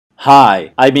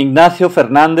Hi, I'm Ignacio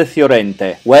Fernández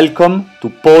Llorente. Welcome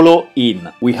to Polo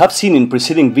In. We have seen in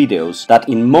preceding videos that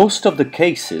in most of the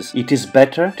cases it is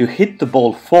better to hit the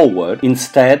ball forward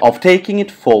instead of taking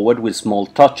it forward with small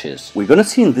touches. We're gonna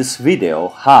see in this video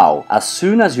how, as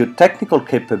soon as your technical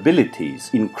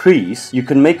capabilities increase, you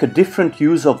can make a different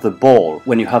use of the ball.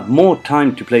 When you have more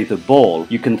time to play the ball,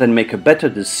 you can then make a better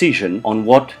decision on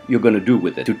what you're gonna do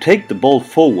with it. To take the ball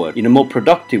forward in a more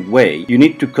productive way, you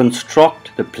need to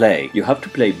construct the play. You have to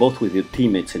play both with your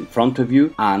teammates in front of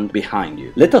you and behind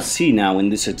you. Let us see now in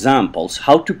these examples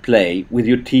how to play with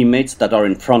your teammates that are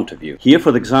in front of you. Here,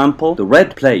 for example, the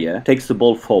red player takes the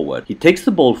ball forward. He takes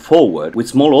the ball forward with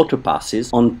small auto passes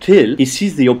until he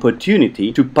sees the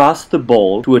opportunity to pass the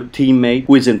ball to a teammate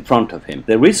who is in front of him.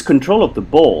 There is control of the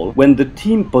ball when the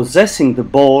team possessing the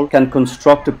ball can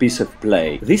construct a piece of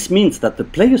play. This means that the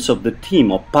players of the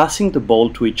team are passing the ball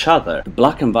to each other. The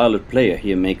black and violet player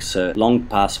here makes a long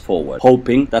pass forward,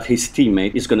 hoping that his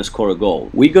teammate is going to score a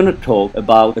goal. We're going to talk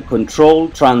about the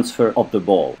controlled transfer of the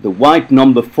ball. The white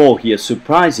number 4 here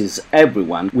surprises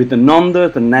everyone with an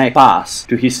under-the-neck pass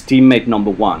to his teammate number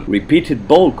 1. Repeated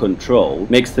ball control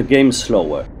makes the game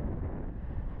slower.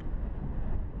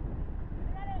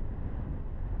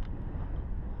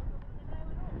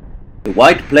 The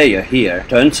white player here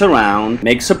turns around,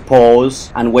 makes a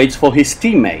pause, and waits for his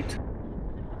teammate.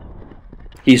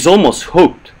 He's almost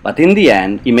hooked, but in the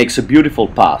end, he makes a beautiful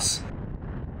pass.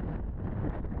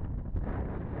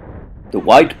 The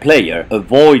white player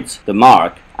avoids the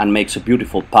mark and makes a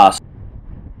beautiful pass.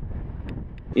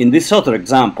 In this other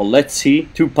example, let's see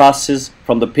two passes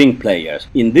from the pink players.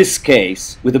 In this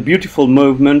case, with a beautiful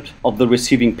movement of the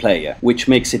receiving player, which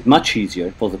makes it much easier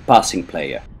for the passing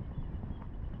player.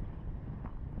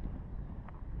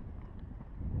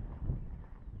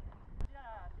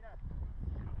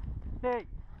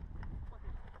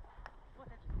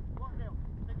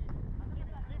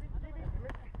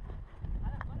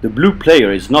 The blue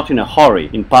player is not in a hurry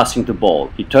in passing the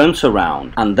ball. He turns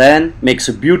around and then makes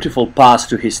a beautiful pass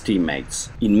to his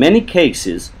teammates. In many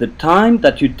cases, the time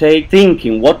that you take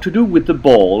thinking what to do with the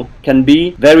ball can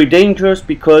be very dangerous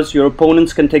because your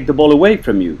opponents can take the ball away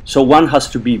from you. So one has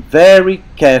to be very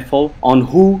careful on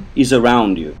who is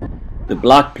around you. The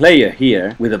black player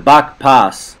here, with a back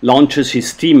pass, launches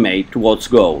his teammate towards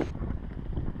goal.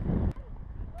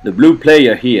 The blue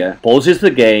player here pauses the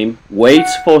game,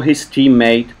 waits for his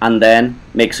teammate, and then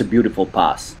makes a beautiful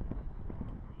pass.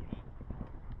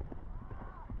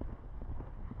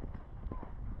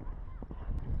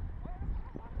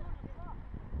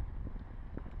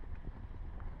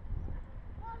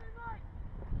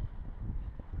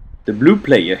 The blue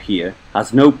player here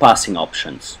has no passing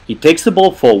options. He takes the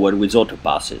ball forward with auto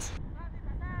passes.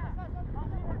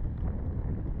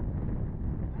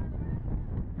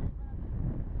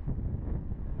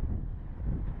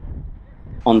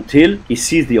 Until he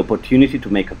sees the opportunity to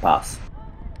make a pass.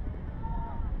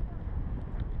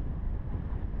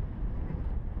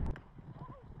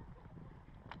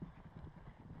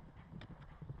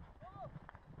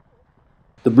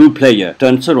 The blue player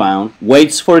turns around,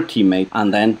 waits for a teammate,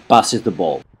 and then passes the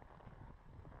ball.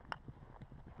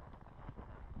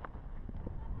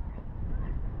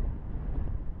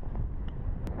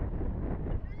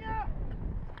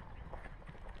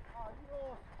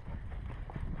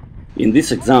 In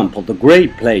this example, the grey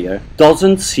player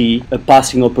doesn't see a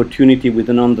passing opportunity with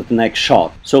an under-the-neck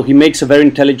shot, so he makes a very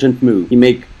intelligent move. He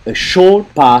makes a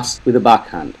short pass with a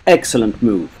backhand. Excellent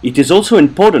move. It is also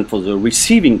important for the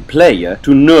receiving player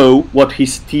to know what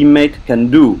his teammate can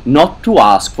do, not to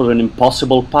ask for an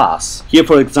impossible pass. Here,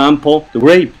 for example, the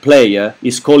grey player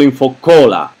is calling for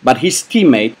cola, but his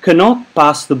teammate cannot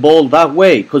pass the ball that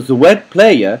way because the red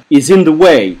player is in the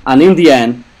way, and in the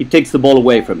end, he takes the ball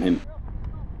away from him.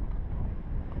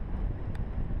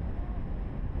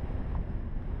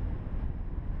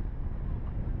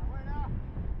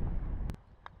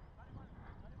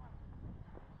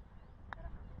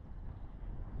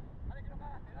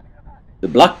 The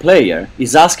black player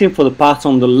is asking for the pass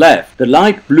on the left. The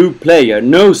light blue player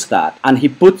knows that and he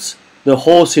puts the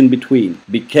horse in between.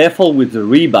 Be careful with the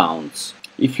rebounds.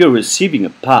 If you're receiving a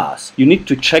pass, you need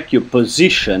to check your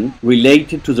position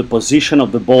related to the position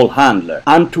of the ball handler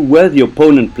and to where the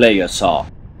opponent players are.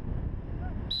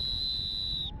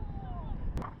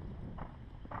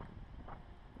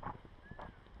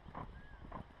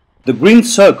 The green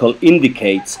circle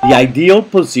indicates the ideal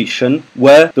position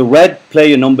where the red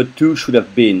player number 2 should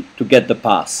have been to get the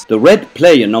pass. The red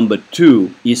player number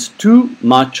 2 is too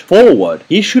much forward.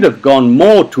 He should have gone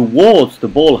more towards the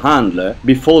ball handler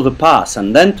before the pass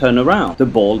and then turn around. The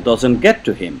ball doesn't get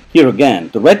to him. Here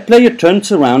again, the red player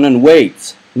turns around and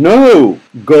waits No!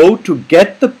 Go to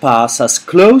get the pass as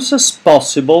close as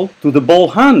possible to the ball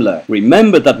handler.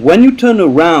 Remember that when you turn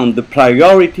around, the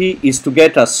priority is to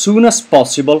get as soon as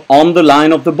possible on the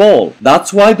line of the ball.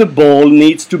 That's why the ball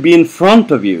needs to be in front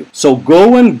of you. So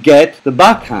go and get the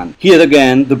backhand. Here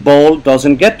again, the ball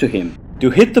doesn't get to him. To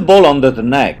hit the ball under the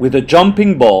neck with a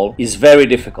jumping ball is very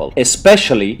difficult,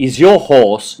 especially if your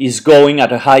horse is going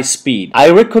at a high speed.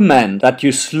 I recommend that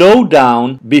you slow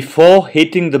down before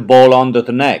hitting the ball under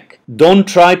the neck. Don't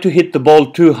try to hit the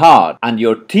ball too hard, and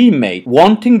your teammate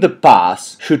wanting the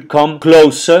pass should come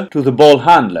closer to the ball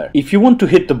handler. If you want to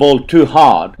hit the ball too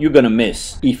hard, you're gonna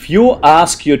miss. If you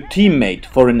ask your teammate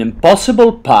for an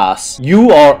impossible pass,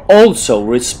 you are also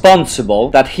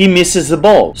responsible that he misses the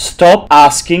ball. Stop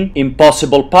asking impossible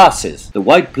passes. The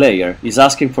white player is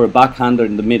asking for a backhander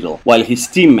in the middle, while his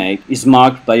teammate is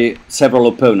marked by several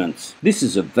opponents. This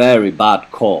is a very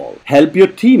bad call. Help your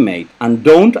teammate and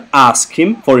don't ask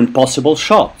him for impossible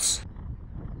shots.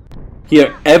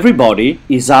 Here everybody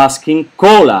is asking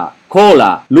cola,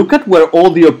 cola. Look at where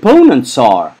all the opponents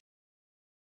are.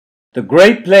 The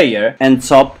great player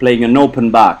ends up playing an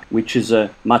open back, which is a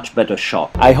much better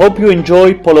shot. I hope you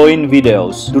enjoy Polo In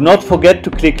videos. Do not forget to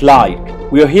click like.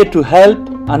 We are here to help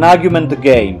and argument the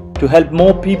game, to help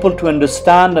more people to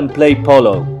understand and play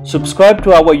polo. Subscribe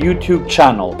to our YouTube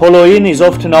channel. Polo In is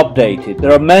often updated.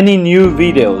 There are many new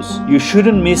videos. You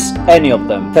shouldn't miss any of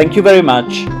them. Thank you very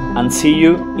much and see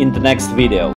you in the next video.